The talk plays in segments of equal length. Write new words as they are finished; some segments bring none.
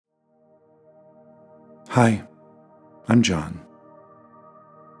Hi, I'm John.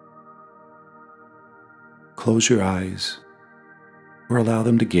 Close your eyes or allow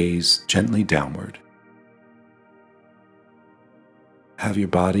them to gaze gently downward. Have your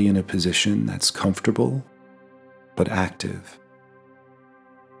body in a position that's comfortable but active,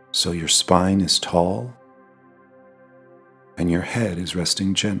 so your spine is tall and your head is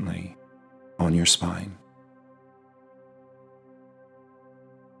resting gently on your spine.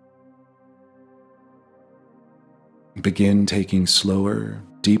 Begin taking slower,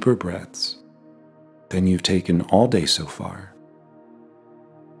 deeper breaths than you've taken all day so far.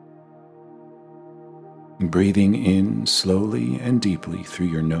 Breathing in slowly and deeply through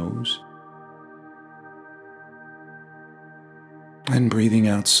your nose, and breathing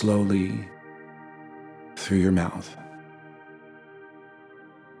out slowly through your mouth.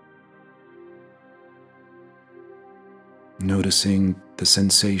 Noticing the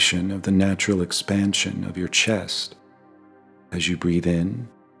sensation of the natural expansion of your chest as you breathe in,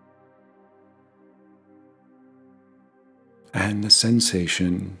 and the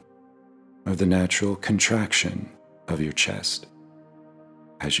sensation of the natural contraction of your chest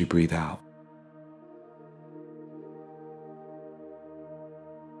as you breathe out.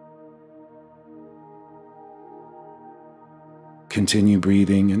 Continue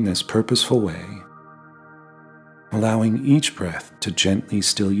breathing in this purposeful way, allowing each breath to gently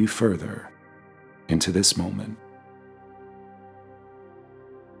still you further into this moment.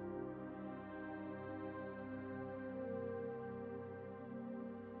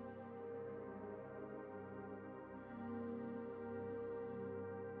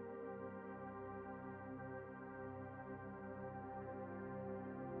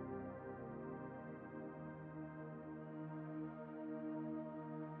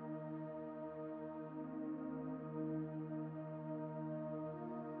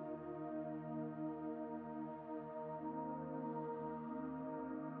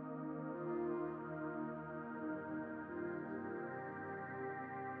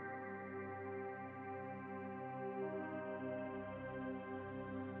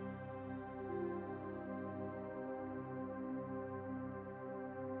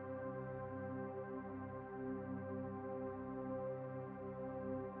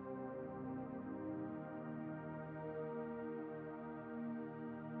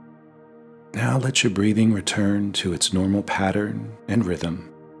 Now let your breathing return to its normal pattern and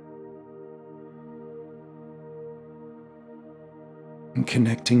rhythm. And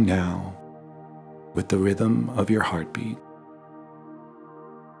connecting now with the rhythm of your heartbeat.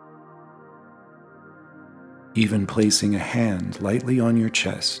 Even placing a hand lightly on your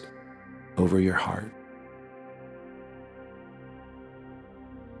chest over your heart.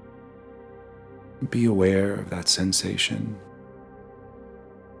 Be aware of that sensation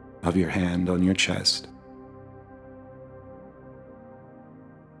of your hand on your chest.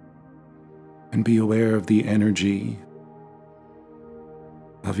 And be aware of the energy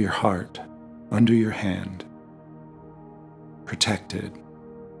of your heart under your hand, protected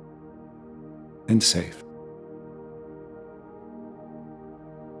and safe.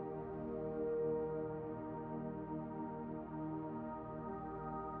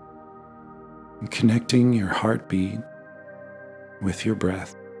 And connecting your heartbeat with your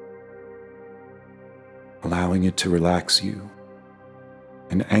breath, allowing it to relax you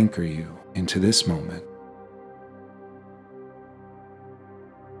and anchor you into this moment,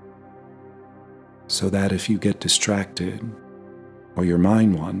 so that if you get distracted or your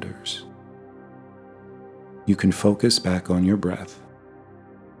mind wanders, you can focus back on your breath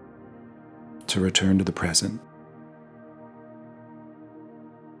to return to the present.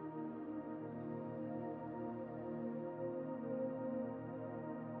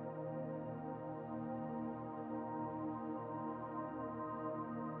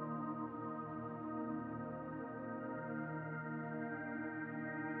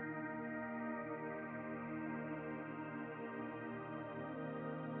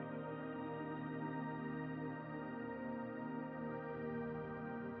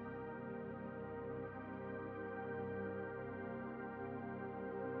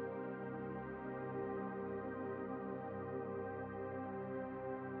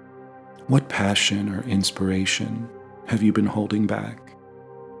 What passion or inspiration have you been holding back?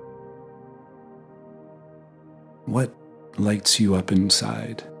 What lights you up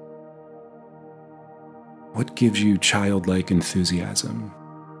inside? What gives you childlike enthusiasm?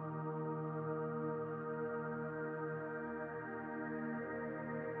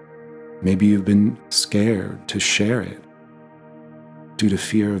 Maybe you've been scared to share it due to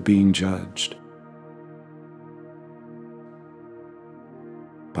fear of being judged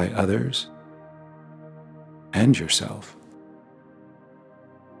by others and yourself.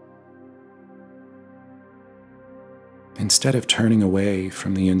 Instead of turning away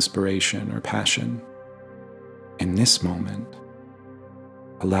from the inspiration or passion, in this moment,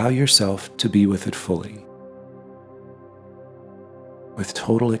 allow yourself to be with it fully, with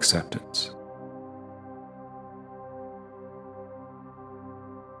total acceptance.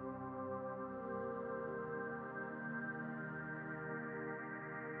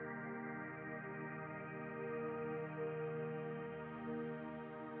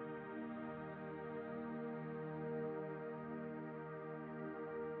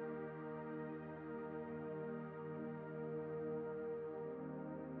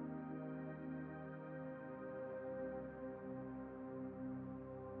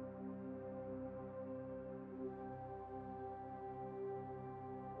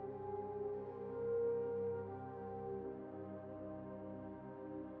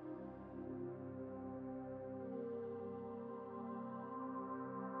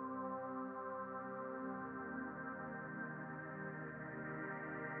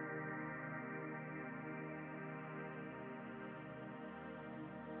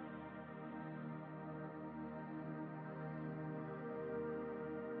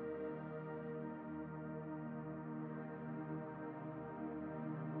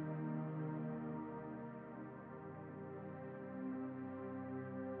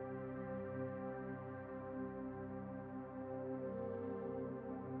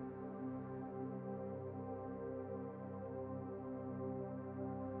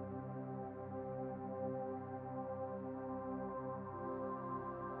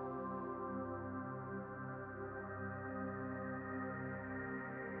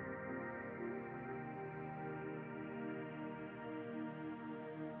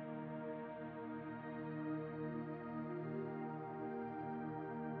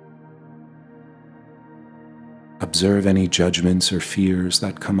 Observe any judgments or fears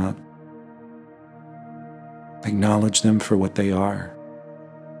that come up. Acknowledge them for what they are: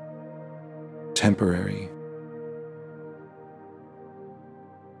 temporary.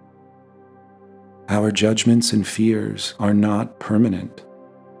 Our judgments and fears are not permanent.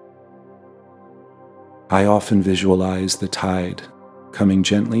 I often visualize the tide coming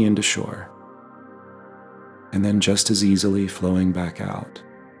gently into shore and then just as easily flowing back out.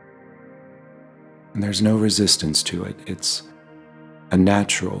 And there's no resistance to it. It's a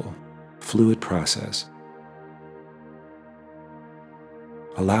natural, fluid process.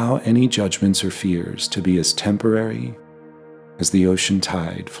 Allow any judgments or fears to be as temporary as the ocean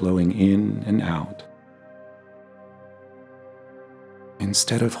tide flowing in and out.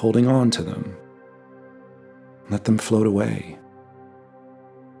 Instead of holding on to them, let them float away.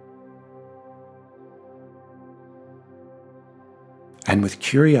 And with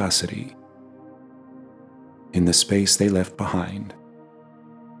curiosity, in the space they left behind,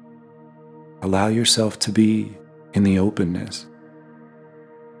 allow yourself to be in the openness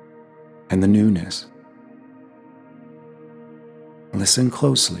and the newness. Listen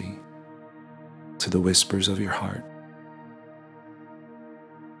closely to the whispers of your heart.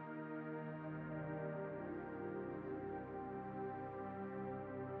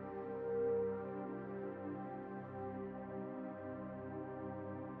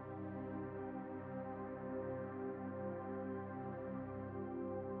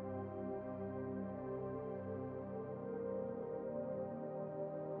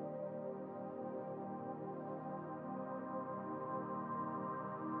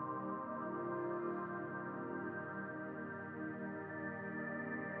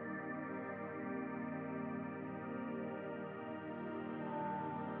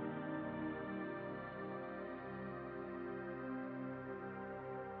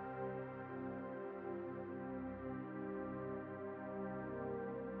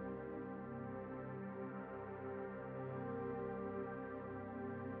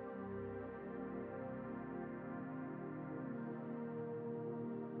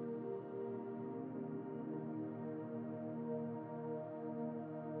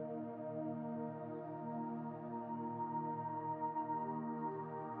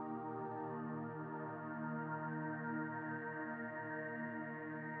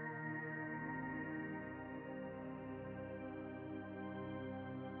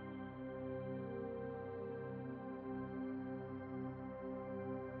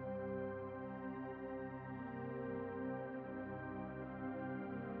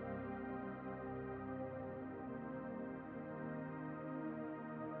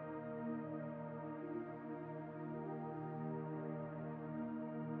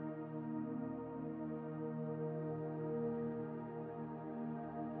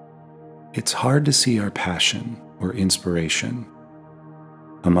 It's hard to see our passion or inspiration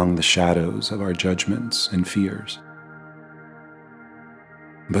among the shadows of our judgments and fears.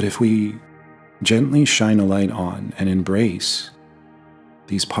 But if we gently shine a light on and embrace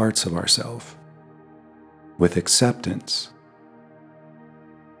these parts of ourselves with acceptance,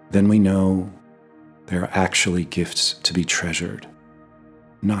 then we know they are actually gifts to be treasured,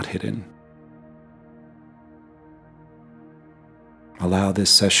 not hidden. Allow this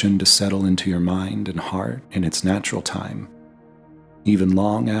session to settle into your mind and heart in its natural time, even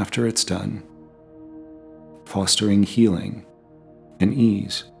long after it's done, fostering healing and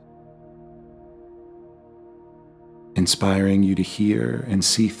ease, inspiring you to hear and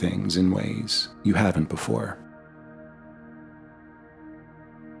see things in ways you haven't before.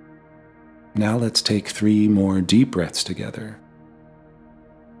 Now let's take 3 more deep breaths together,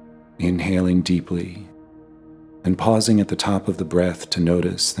 inhaling deeply and pausing at the top of the breath to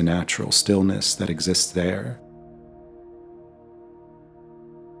notice the natural stillness that exists there,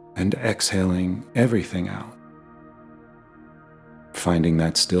 and exhaling everything out, finding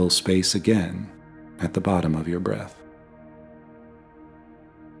that still space again at the bottom of your breath.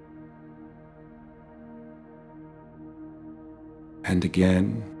 And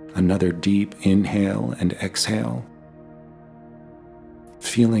again, another deep inhale and exhale,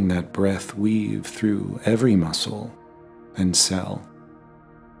 feeling that breath weave through every muscle and cell.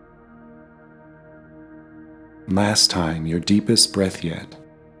 Last time, your deepest breath yet,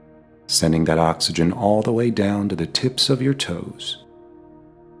 sending that oxygen all the way down to the tips of your toes.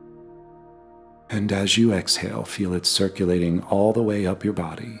 And as you exhale, feel it circulating all the way up your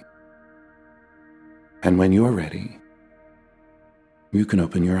body. And when you are ready, you can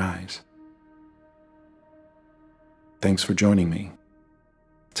open your eyes. Thanks for joining me.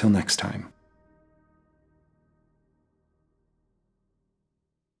 Till next time.